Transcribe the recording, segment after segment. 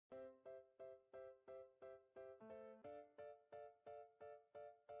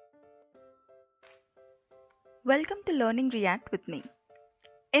Welcome to Learning React with me.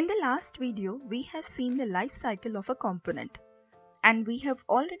 In the last video, we have seen the life cycle of a component, and we have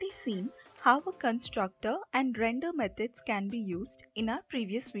already seen how a constructor and render methods can be used in our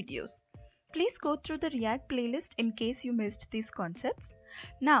previous videos. Please go through the React playlist in case you missed these concepts.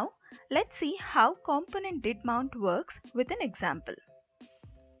 Now, let's see how componentDidMount works with an example.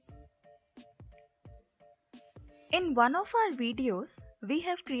 In one of our videos, we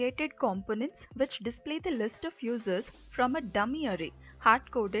have created components which display the list of users from a dummy array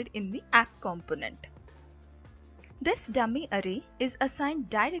hard-coded in the app component. This dummy array is assigned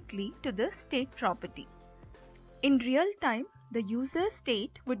directly to the state property. In real time, the user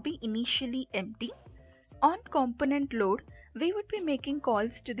state would be initially empty. On component load, we would be making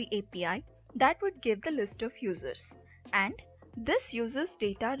calls to the API that would give the list of users, and this user's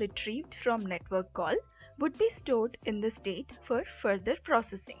data retrieved from network call would be stored in the state for further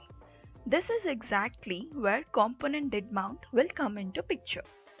processing. This is exactly where componentDidMount will come into picture.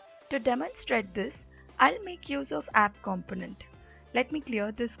 To demonstrate this, I'll make use of app component. Let me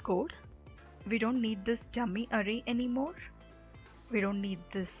clear this code. We don't need this dummy array anymore. We don't need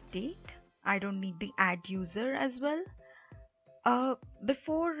this state. I don't need the add user as well.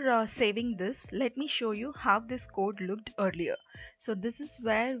 Before saving this, let me show you how this code looked earlier. So this is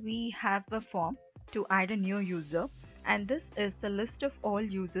where we have a form to add a new user, and this is the list of all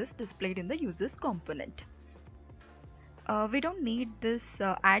users displayed in the users component. We don't need this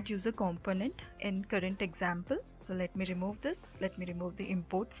add user component in current example, so let me remove this. Let me remove the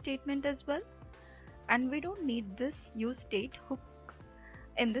import statement as well, and we don't need this useState hook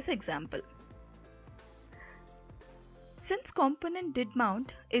in this example. Since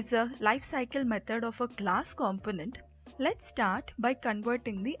componentDidMount is a lifecycle method of a class component, let's start by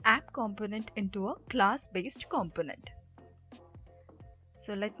converting the app component into a class-based component.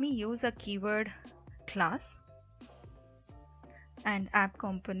 So let me use a keyword class and app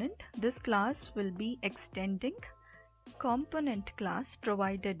component. This class will be extending component class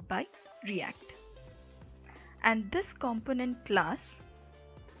provided by React. And this component class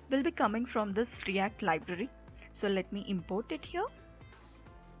will be coming from this React library. So let me import it here.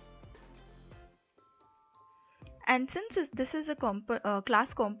 And since this is a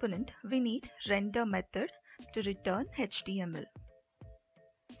class component, we need render method to return HTML.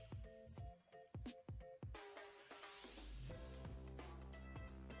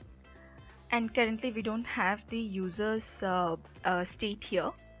 And currently we don't have the user's state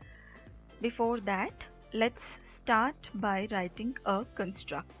here. Before that, let's start by writing a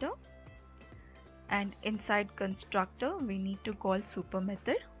constructor. And inside constructor, we need to call super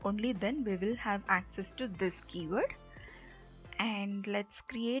method. Only then we will have access to this keyword. And let's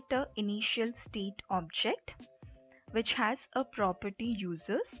create a initial state object which has a property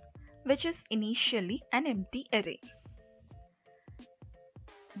users, which is initially an empty array.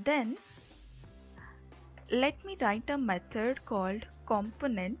 Then let me write a method called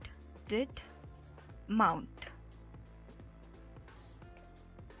componentDidMount.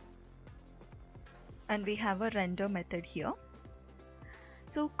 And we have a render method here.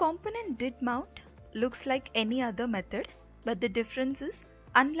 So componentDidMount looks like any other method, but the difference is,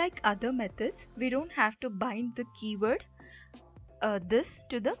 unlike other methods, we don't have to bind the keyword this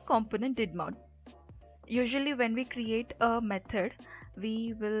to the componentDidMount. Usually when we create a method,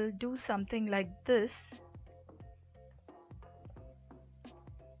 we will do something like this.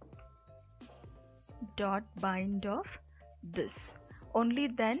 Dot bind of this. Only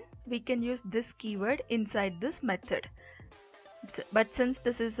then we can use this keyword inside this method. But since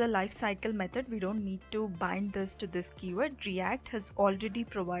this is a lifecycle method, we don't need to bind this to this keyword. React has already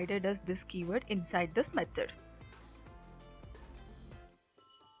provided us this keyword inside this method.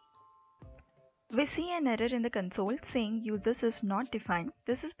 We see an error in the console saying users is not defined.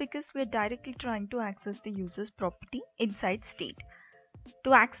 This is because we are directly trying to access the users property inside state.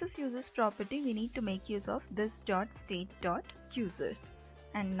 To access users property, we need to make use of this .state.users,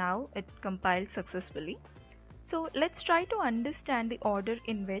 and now it compiled successfully. So let's try to understand the order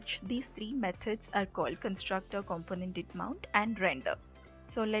in which these three methods are called: constructor, componentDidMount, and render.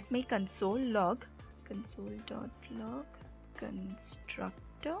 So let me console.log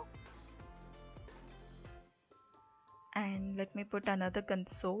constructor, and let me put another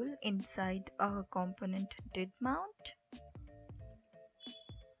console inside a componentDidMount,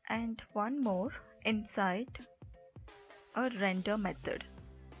 and one more inside a render method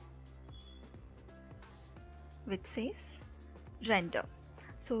which says render.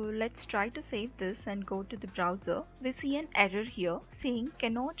 So let's try to save this and go to the browser. We see an error here saying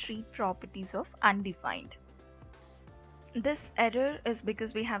cannot read properties of undefined. This error is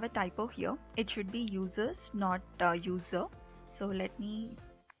because we have a typo here. It should be users, not user. So let me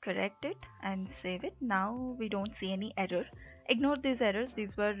correct it and save it. Now we don't see any error. Ignore these errors.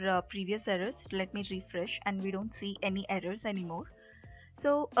 These were previous errors. Let me refresh and we don't see any errors anymore.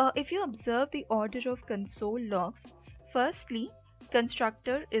 So if you observe the order of console logs, firstly,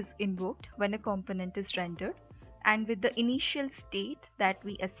 constructor is invoked when a component is rendered, and with the initial state that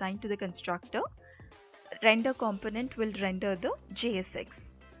we assign to the constructor, render component will render the JSX.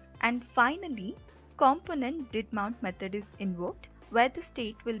 And finally, componentDidMount method is invoked where the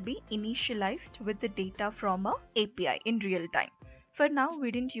state will be initialized with the data from a API in real time. For now,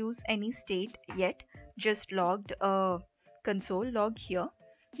 we didn't use any state yet, just logged a console log here.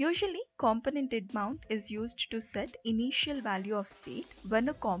 Usually, componentDidMount is used to set initial value of state when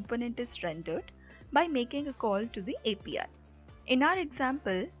a component is rendered by making a call to the API. In our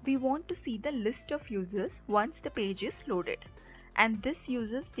example, we want to see the list of users once the page is loaded, and this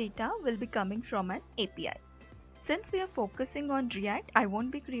user's data will be coming from an API. Since we are focusing on React, I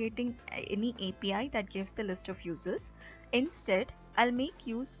won't be creating any API that gives the list of users. Instead, I'll make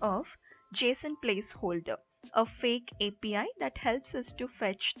use of JSON placeholder, a fake API that helps us to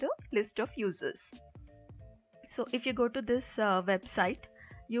fetch the list of users. So if you go to this website,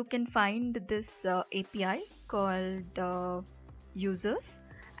 you can find this API called users,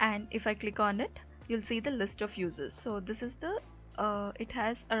 and if I click on it, you'll see the list of users. So this is the it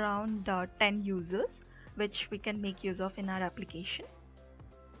has around 10 users which we can make use of in our application.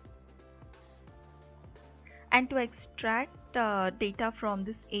 And to extract data from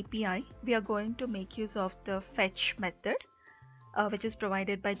this API, we are going to make use of the fetch method, which is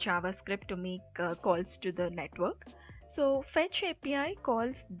provided by JavaScript to make calls to the network. So fetch API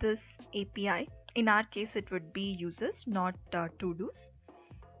calls this API. In our case, it would be users, not to-dos.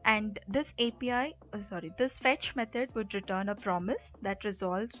 And this this fetch method would return a promise that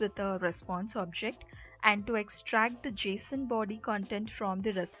resolves with a response object. And to extract the JSON body content from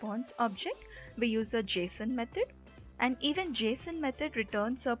the response object, we use a JSON method. And even JSON method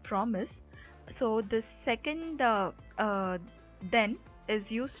returns a promise. So the second then is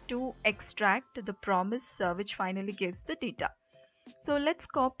used to extract the promise which finally gives the data. So let's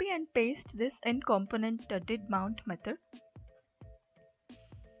copy and paste this in componentDidMount method.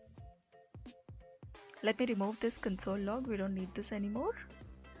 Let me remove this console log. We don't need this anymore.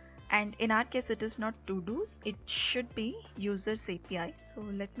 And in our case, it is not to-dos, it should be users API. So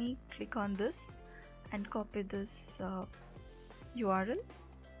let me click on this and copy this URL,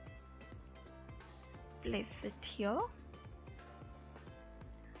 place it here.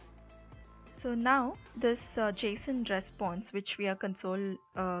 So now this JSON response, which we are console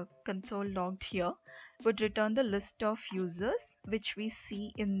logged here, would return the list of users which we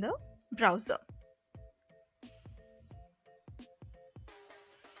see in the browser.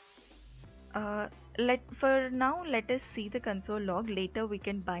 For now, let us see the console log. Later we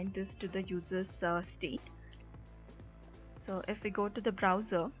can bind this to the user's state. So if we go to the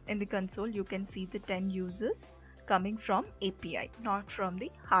browser, in the console you can see the 10 users coming from API, not from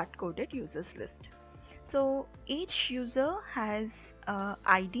the hard-coded users list. So each user has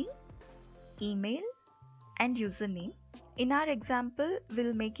ID, email and username. In our example,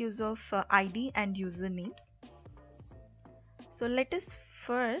 we'll make use of ID and usernames. So let us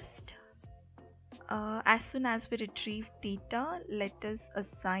first as soon as we retrieve data, let us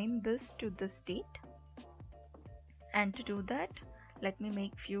assign this to the state. And to do that, let me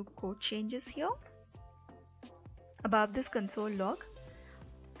make few code changes here. Above this console log,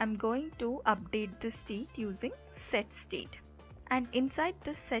 I'm going to update the state using setState. And inside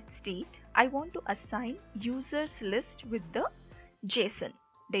the setState, I want to assign users list with the JSON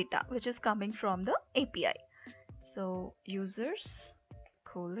data which is coming from the API. So users :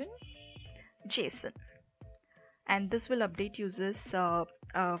 JSON, and this will update users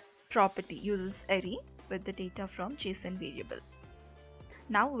property, users array with the data from JSON variable.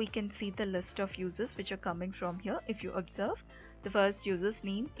 Now we can see the list of users which are coming from here. If you observe, the first user's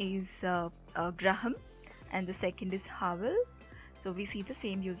name is Graham and the second is Howell. So we see the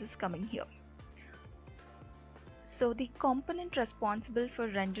same users coming here. So the component responsible for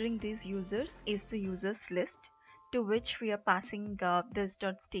rendering these users is the users list, to which we are passing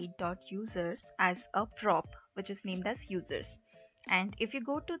this.state.users as a prop which is named as users. And if you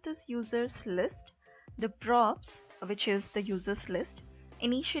go to this users list, the props, which is the users list,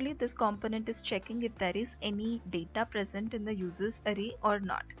 initially this component is checking if there is any data present in the users array or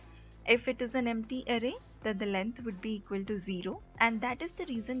not. If it is an empty array, then the length would be equal to 0, and that is the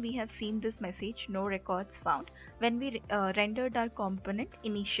reason we have seen this message no records found when we rendered our component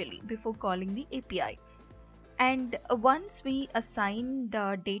initially before calling the API. And once we assign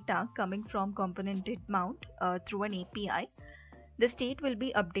the data coming from componentDidMount through an API, the state will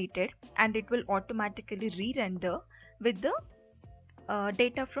be updated and it will automatically re-render with the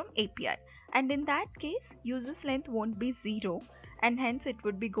data from API. And in that case, user's length won't be 0, and hence it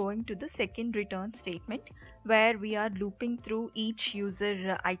would be going to the second return statement where we are looping through each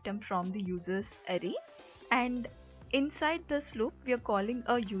user item from the user's array. And inside this loop, we are calling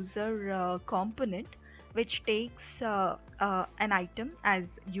a user component which takes an item as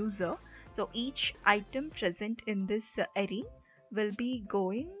user. So each item present in this array will be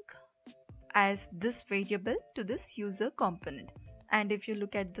going as this variable to this user component. And if you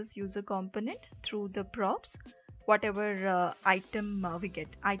look at this user component through the props, whatever item we get,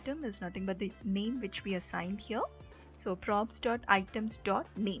 item is nothing but the name which we assigned here. So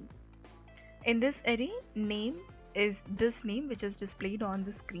props.items.name. In this array, name is this name which is displayed on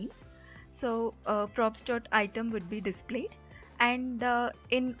the screen. So props.item would be displayed, and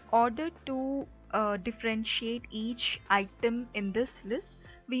in order to differentiate each item in this list,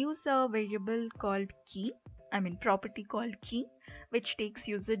 we use a variable called key, property called key, which takes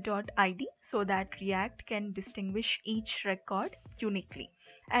user.id so that React can distinguish each record uniquely.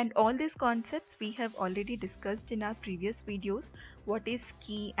 And all these concepts we have already discussed in our previous videos. What is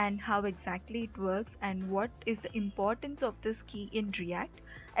key and how exactly it works, and what is the importance of this key in React.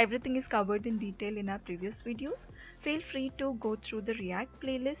 Everything is covered in detail in our previous videos. Feel free to go through the React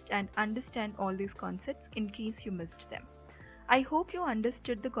playlist and understand all these concepts in case you missed them. I hope you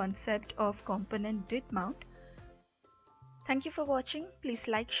understood the concept of componentDidMount. Thank you for watching. Please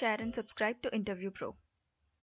like, share and subscribe to InterviewPro.